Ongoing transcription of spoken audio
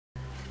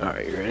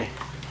Alright, you ready?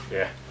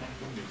 Yeah.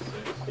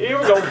 Here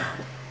we go.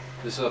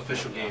 This is an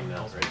official game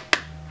now, right?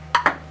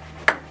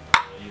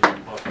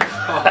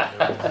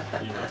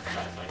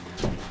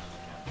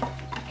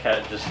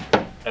 Cat just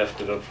effed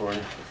it up for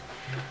you.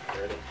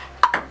 Ready?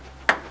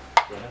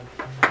 Go ahead.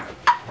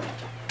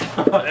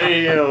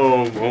 Hey, I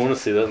want to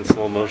see that in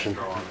slow motion.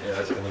 Yeah,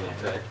 that's gonna look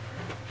tight.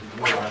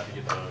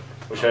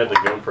 Wish I had the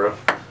GoPro.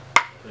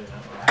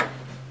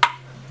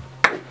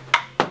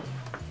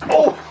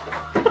 Oh!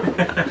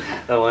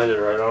 That landed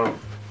right on him.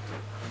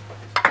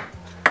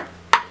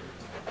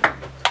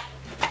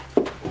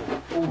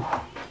 Ooh.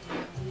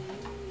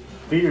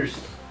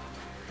 Fierce.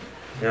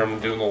 Here, I'm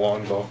doing the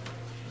long ball.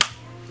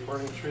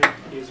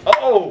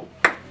 Oh!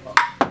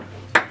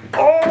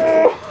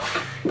 Oh!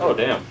 Oh,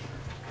 damn.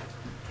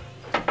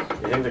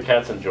 You think the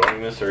cat's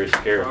enjoying this or he's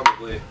scared?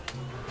 Probably.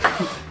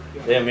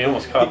 Damn, he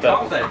almost caught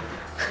that.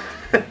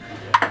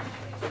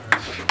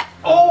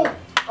 Oh!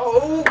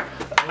 Oh!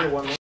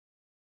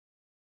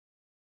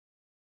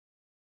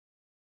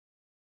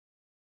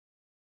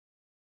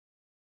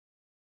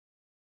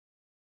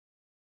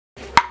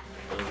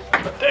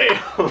 Damn!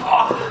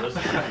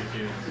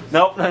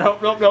 Nope,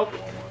 nope, nope, nope.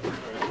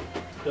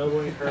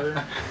 Doubling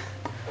her.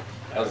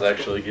 That was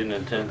actually getting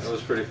intense. That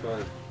was pretty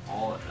fun.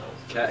 All it knows.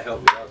 Cat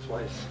helped me out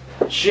twice.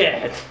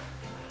 Shit!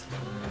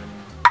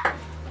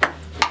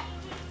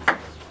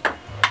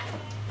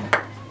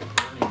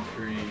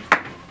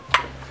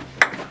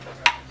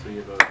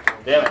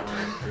 Damn it.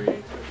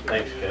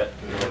 Thanks, Cat.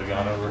 You would have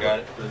gone over. Got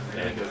it.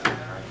 Yeah.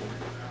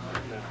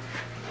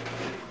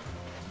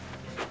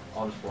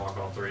 I'll just block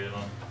all three of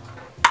them.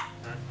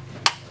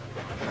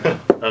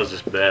 That was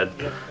just bad.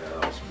 Yeah,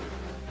 that was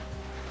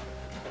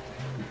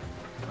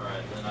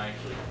Alright, then I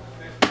actually...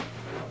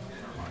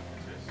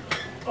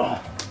 Oh.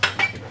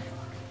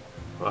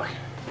 Fuck.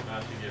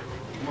 Not to get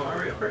Come on,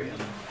 hurry up, hurry up.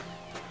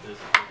 this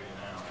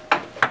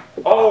now.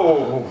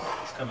 Oh!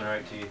 It's coming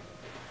right to you.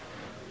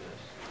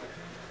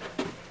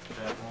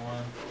 That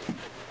one.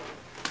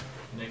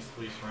 Next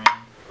police ring.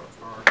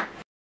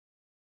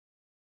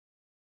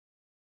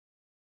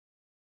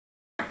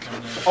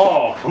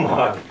 Oh, come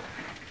on.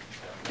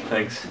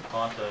 Thanks.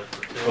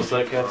 What's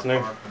that cat's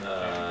name?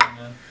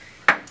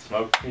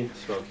 Smokey.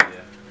 Smokey,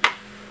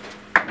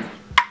 yeah.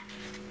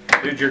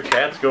 Dude, your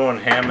cat's going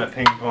ham at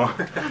ping pong.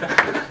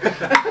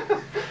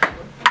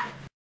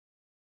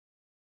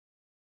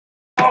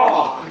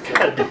 Oh,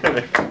 god damn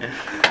it.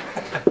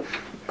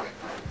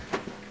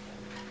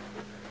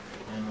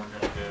 And we're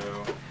gonna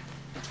go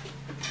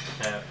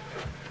tap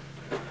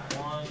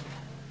 1,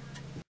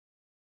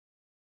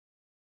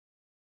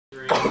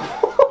 3,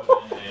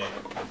 put in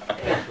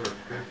a sort of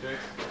prefix.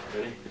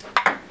 Ready?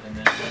 And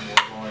then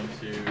we're going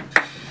to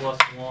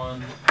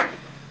 +1.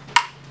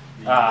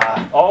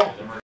 Oh!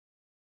 Then we're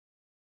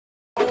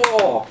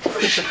Oh!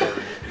 3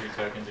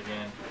 tokens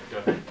again. Go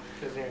ahead.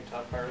 Because you're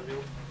top power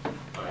build. Oh,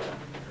 yeah.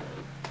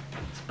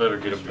 It's better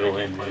get a bill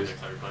in, dude.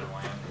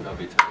 That'll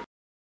be tight.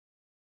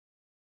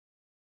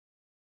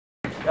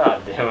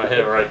 God damn, I hit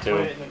it right to Put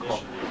him. it in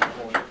addition to your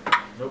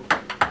Nope.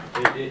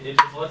 It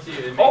just lets you,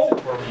 it makes it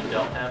for when you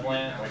don't have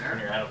land, like when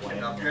you're out of land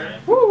in your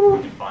hand, you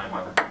can find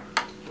one.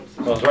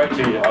 Oh, it's right to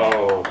you.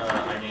 Oh.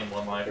 I gain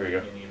 1 life, There we go.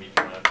 and you can be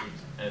 2 mana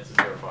each, and it's a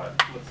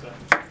 0/5. What's that?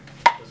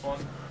 This one?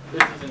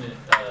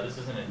 This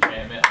is an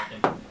enchantment. I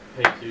can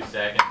pay 2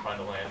 sack and find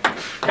a land.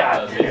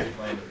 God damn. Basic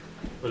land,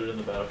 put it in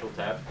the battlefield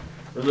tab.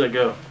 Where'd that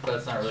go?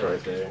 That's not really It's right what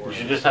it's there. for. You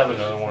should just have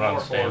another one on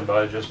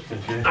standby just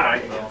in case.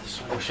 Alright.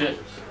 Oh shit.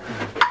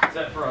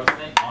 Except for, I was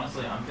thinking,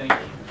 honestly, I'm thinking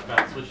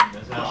about switching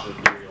this out to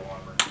Ethereal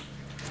Armor.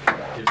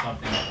 Give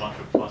something a bunch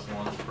of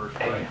 +1s per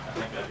strike. I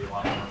think that'd be a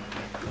lot more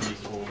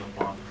useful than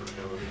Pong for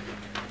fertility.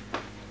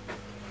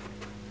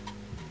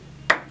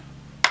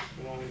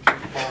 You want me to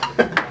keep Pong on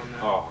that?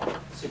 Oh.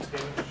 6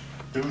 damage?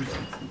 Dude. 10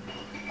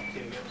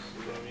 gifts.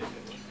 You want me to say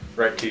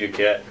Right to you,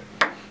 cat.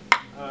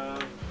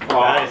 what?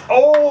 Nice.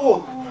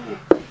 Oh!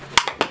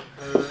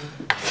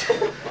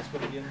 Let's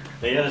put it again.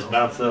 Yeah, just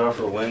bounce that off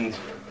the winds.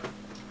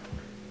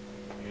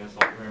 I guess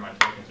all 3 of my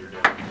tokens are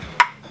dead.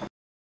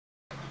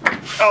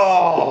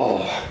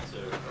 Oh! So,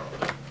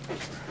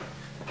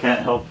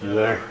 Can't help you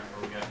there.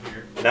 what we got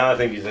here? Now I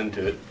think he's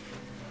into it.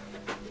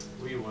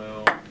 We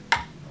will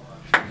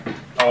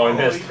Oh, I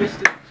missed. go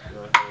ahead.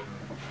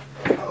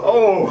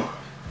 Oh!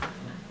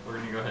 We're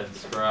gonna go ahead and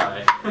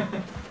scry.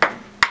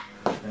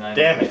 And I'm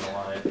Damn it. gonna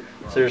lie.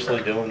 Seriously,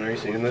 Dylan, are you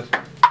seeing this?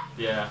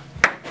 Yeah.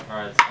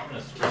 Alright, so I'm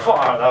gonna scry.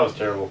 Fuck, that was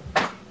terrible.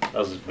 That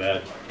was just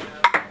bad. Okay,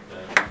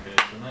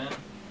 so then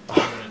I'm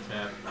gonna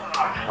tap.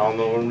 I don't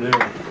know what I'm doing.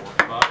 4,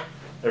 5.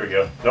 There we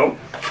go. Nope.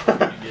 We're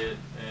gonna get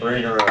 3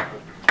 in a row. We're gonna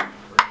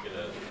get a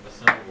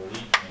simple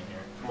leech in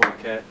here. Come on,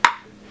 cat.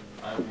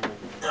 I will.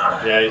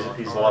 Yeah,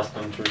 he's lost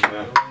interest now. I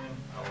will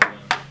then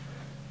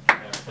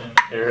tap 10.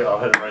 Here, I'll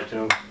hit it right to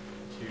him. To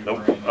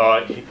Nope. bring Oh,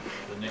 he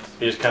the next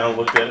just kind of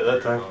looked at it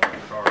that time.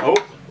 charge Oh,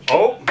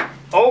 oh,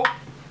 oh!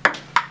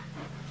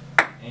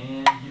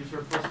 And use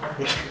her +1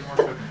 to get more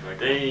tokens back.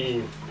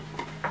 Dang.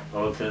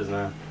 Oh, it's his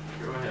now.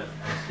 Go ahead.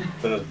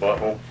 It's in his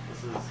butthole. Let's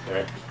This is.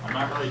 There. I'm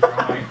not really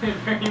drawing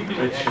very many.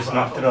 Rich just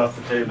knocked it off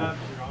the table. Not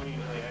drawing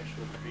any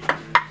actual creatures.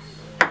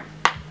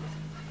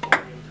 Pong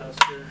and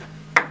Tusker.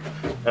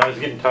 I was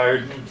getting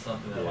tired. You need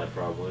something that Yeah, like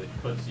probably.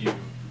 puts you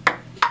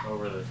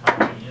over the top.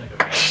 You need like a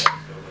bad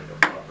like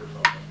a flop or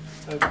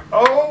something.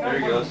 Oh! There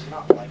he goes.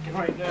 Not liking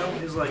right now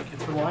is like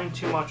it's relying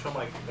too much on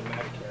like the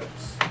mad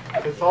caps.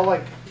 It's all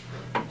like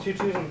 2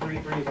 2s and 3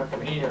 3s aren't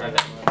gonna We need. care I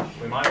that think much.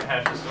 we might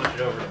have to switch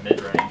it over to mid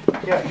range.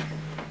 Yeah.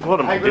 What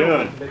am I agree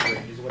doing? with mid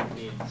range is what it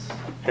needs.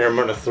 Here, I'm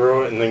gonna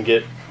throw it and then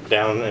get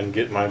down and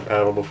get my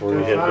paddle before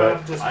we head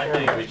back. I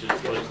think we should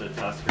switch the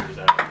Tuskers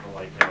out to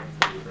like have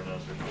Brunos or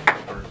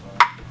something personally.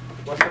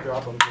 What's the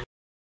drop them?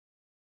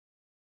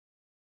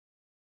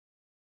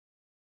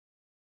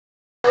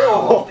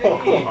 Oh!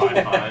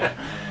 5/5,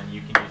 and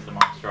you can use the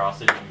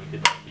monstrosity, and you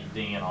could like, be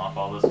dinging off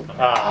all this. With the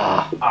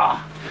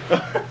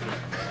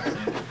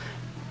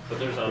But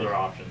there's other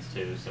options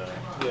too, so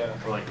Yeah.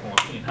 or like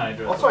Colonial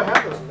Hydro. Also, I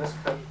have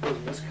those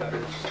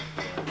miscutters.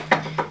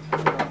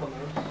 Drop on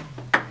those.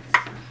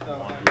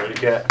 Oh, Ready,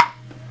 cat?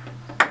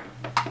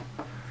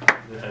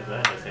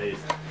 That has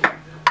haste.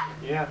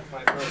 yeah,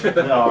 my bird.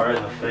 No, right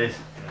in the face.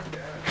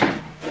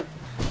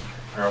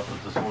 Or I'll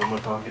put this one in my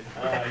pocket.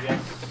 I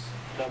guess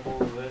double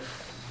this.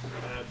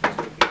 This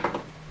would be.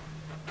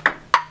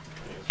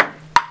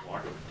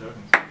 Walk with the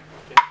tokens.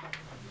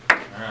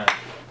 Alright,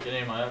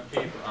 getting my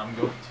upkeep, I'm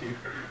going to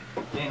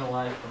gain a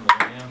life from the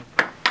ram.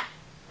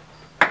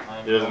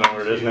 I'm He doesn't know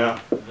where it is now.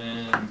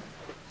 Then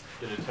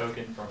get a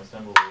token from a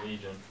symbol of the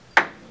Legion.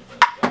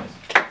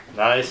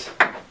 Nice.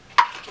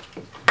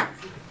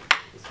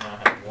 This now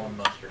has 1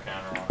 muster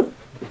counter on it.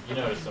 You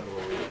know what a symbol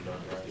of the Legion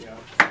does, right? Yeah.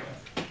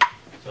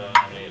 So I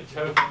need a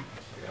token.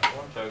 I got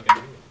 1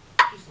 token.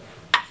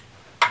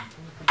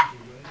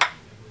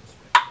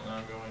 And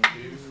I'm going to.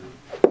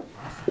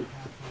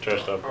 Try to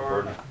stop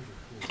recording.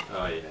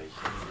 Oh yeah.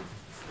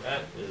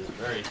 That is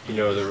very. You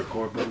know where the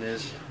record button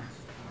is?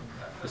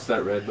 It's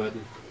that red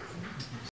button.